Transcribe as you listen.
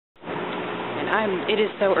It is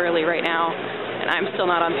so early right now, and I'm still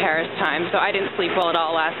not on Paris time, so I didn't sleep well at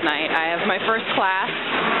all last night. I have my first class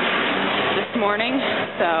this morning,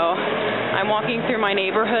 so I'm walking through my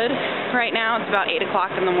neighborhood right now. It's about 8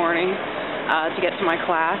 o'clock in the morning to get to my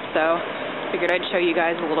class, so figured I'd show you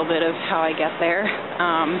guys a little bit of how I get there.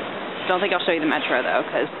 Don't think I'll show you the metro, though,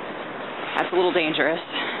 because that's a little dangerous.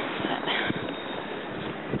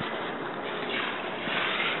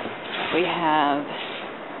 We have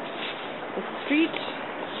the street.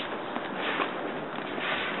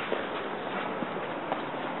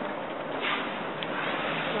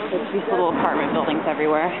 There's these little apartment buildings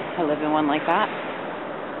everywhere. I live in one like that.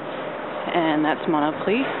 And that's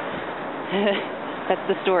Monoprix. That's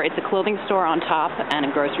the store. It's a clothing store on top and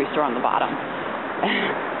a grocery store on the bottom.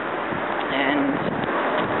 And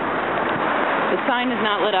the sign is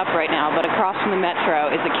not lit up right now, but across from the metro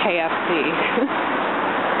is a KFC.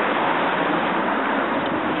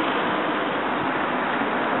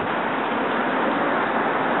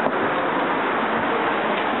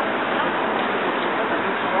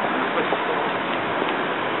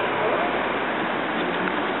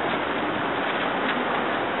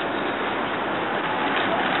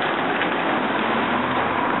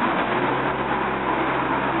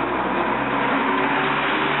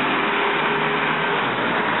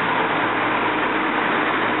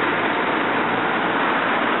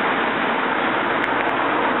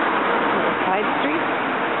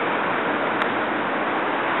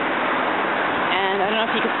 I don't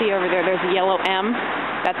know if you can see over there, there's a yellow M.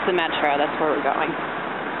 That's the metro. That's where we're going.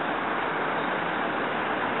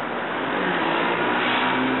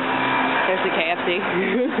 There's the KFC.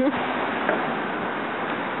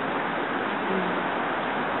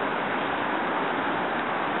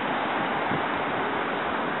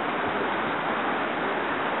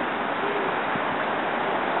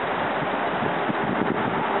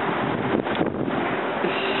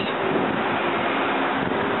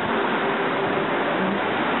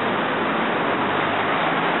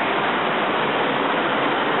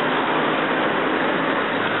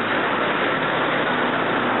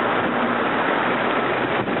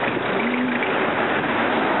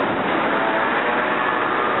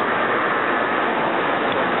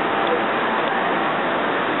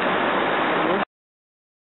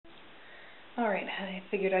 Alright, I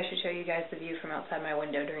figured I should show you guys the view from outside my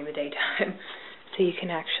window during the daytime so you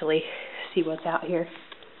can actually see what's out here.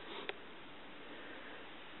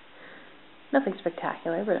 Nothing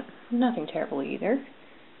spectacular, but nothing terrible either.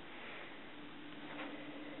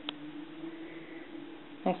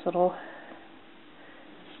 Nice little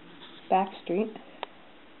back street.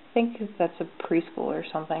 I think that's a preschool or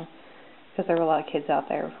something, because there were a lot of kids out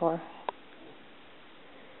there before.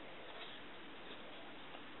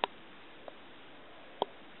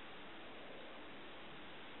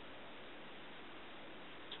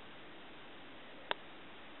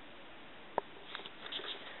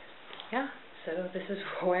 Yeah, so this is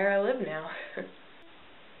where I live now.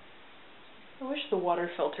 I wish the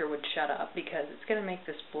water filter would shut up, because it's going to make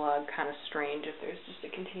this vlog kind of strange if there's just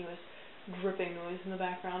a continuous dripping noise in the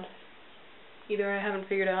background. Either I haven't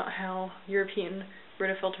figured out how European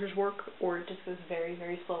Brita filters work, or it just goes very,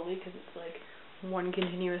 very slowly because it's like one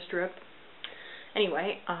continuous drip.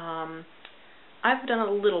 Anyway, I've done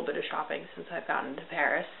a little bit of shopping since I've gotten to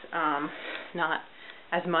Paris. Not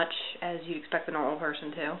as much as you'd expect the normal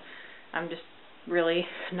person to. I'm just really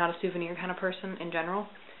not a souvenir kind of person in general.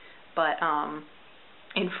 But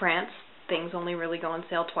in France, things only really go on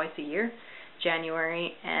sale twice a year,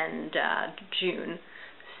 January and June.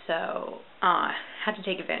 So I had to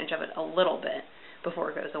take advantage of it a little bit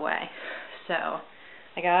before it goes away. So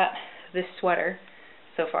I got this sweater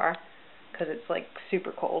so far because it's like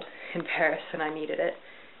super cold in Paris and I needed it.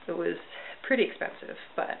 It was pretty expensive,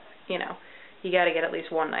 but you know, you got to get at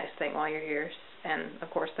least one nice thing while you're here. And of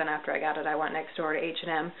course, then after I got it, I went next door to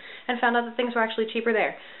H&M and found out that things were actually cheaper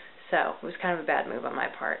there. So it was kind of a bad move on my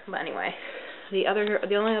part. But anyway, the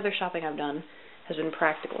only other shopping I've done has been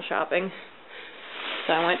practical shopping.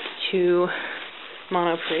 So I went to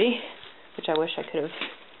Monoprix, which I wish I could have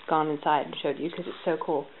gone inside and showed you because it's so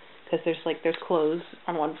cool. Because there's clothes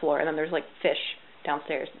on one floor and then there's like fish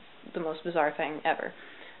downstairs. It's the most bizarre thing ever.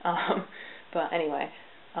 But anyway,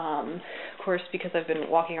 of course, because I've been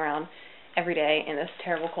walking around every day in this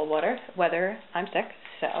terrible cold weather, I'm sick.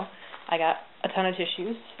 So I got a ton of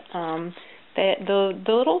tissues. The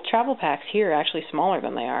little travel packs here are actually smaller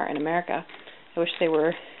than they are in America. I wish they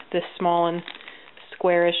were this small and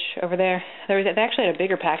squarish over there. They actually had a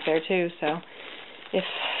bigger pack there too, so if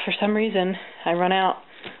for some reason I run out,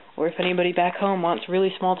 or if anybody back home wants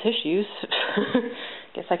really small tissues,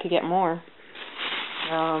 guess I could get more.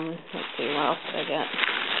 Let's see, what else did I get?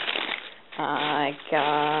 I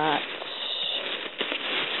got a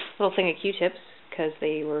little thing of Q-tips, because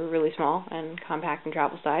they were really small and compact and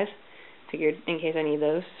travel size. Figured in case I need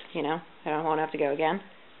those, you know, I won't have to go again.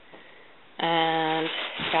 And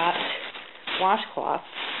got washcloths,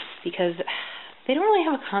 because they don't really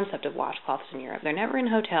have a concept of washcloths in Europe. They're never in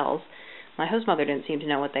hotels. My host mother didn't seem to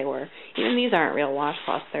know what they were. Even these aren't real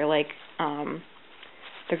washcloths. They're like,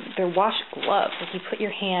 they're wash gloves. Like, you put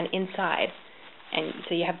your hand inside, and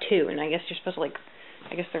so you have two, and I guess you're supposed to, like,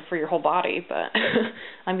 I guess they're for your whole body, but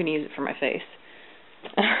I'm going to use it for my face.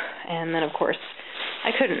 And then, of course, I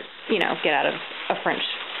couldn't, you know, get out of a French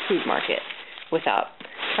food market without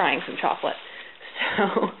trying some chocolate.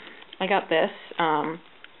 So I got this.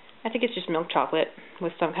 I think it's just milk chocolate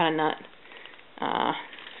with some kind of nut. I'm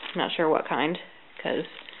not sure what kind, because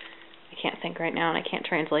I can't think right now and I can't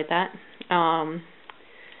translate that.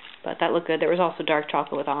 But that looked good. There was also dark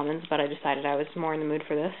chocolate with almonds, but I decided I was more in the mood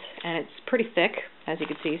for this. And it's pretty thick, as you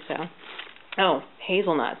can see, so. Oh,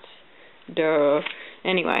 hazelnuts. Duh.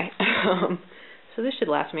 Anyway, so this should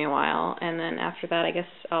last me a while, and then after that I guess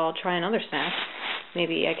I'll try another snack.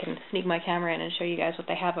 Maybe I can sneak my camera in and show you guys what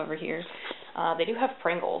they have over here. They do have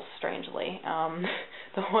Pringles, strangely.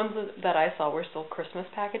 The ones that I saw were still Christmas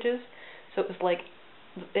packages, so it was like,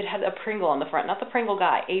 it had a Pringle on the front, not the Pringle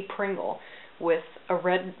guy, a Pringle, with a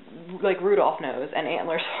red, like, Rudolph nose and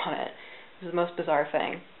antlers on it. It was the most bizarre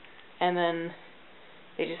thing. And then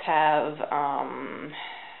they just have, I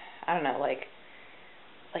don't know, like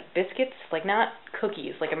biscuits, like not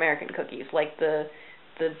cookies, like American cookies, like the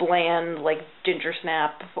bland, like ginger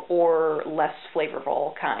snap or less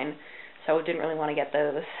flavorful kind. So I didn't really want to get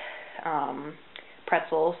those.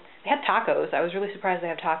 Pretzels. They had tacos. I was really surprised they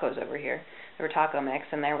have tacos over here. There were taco mix,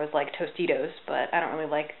 and there was like Tostitos, but I don't really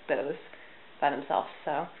like those by themselves.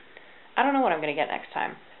 So I don't know what I'm going to get next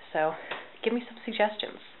time. So give me some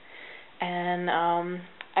suggestions. And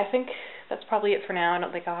I think that's probably it for now. I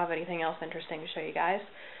don't think I'll have anything else interesting to show you guys.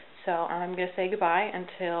 So I'm going to say goodbye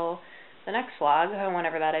until the next vlog,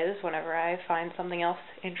 whenever that is, whenever I find something else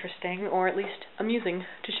interesting or at least amusing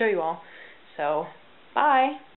to show you all. So, bye!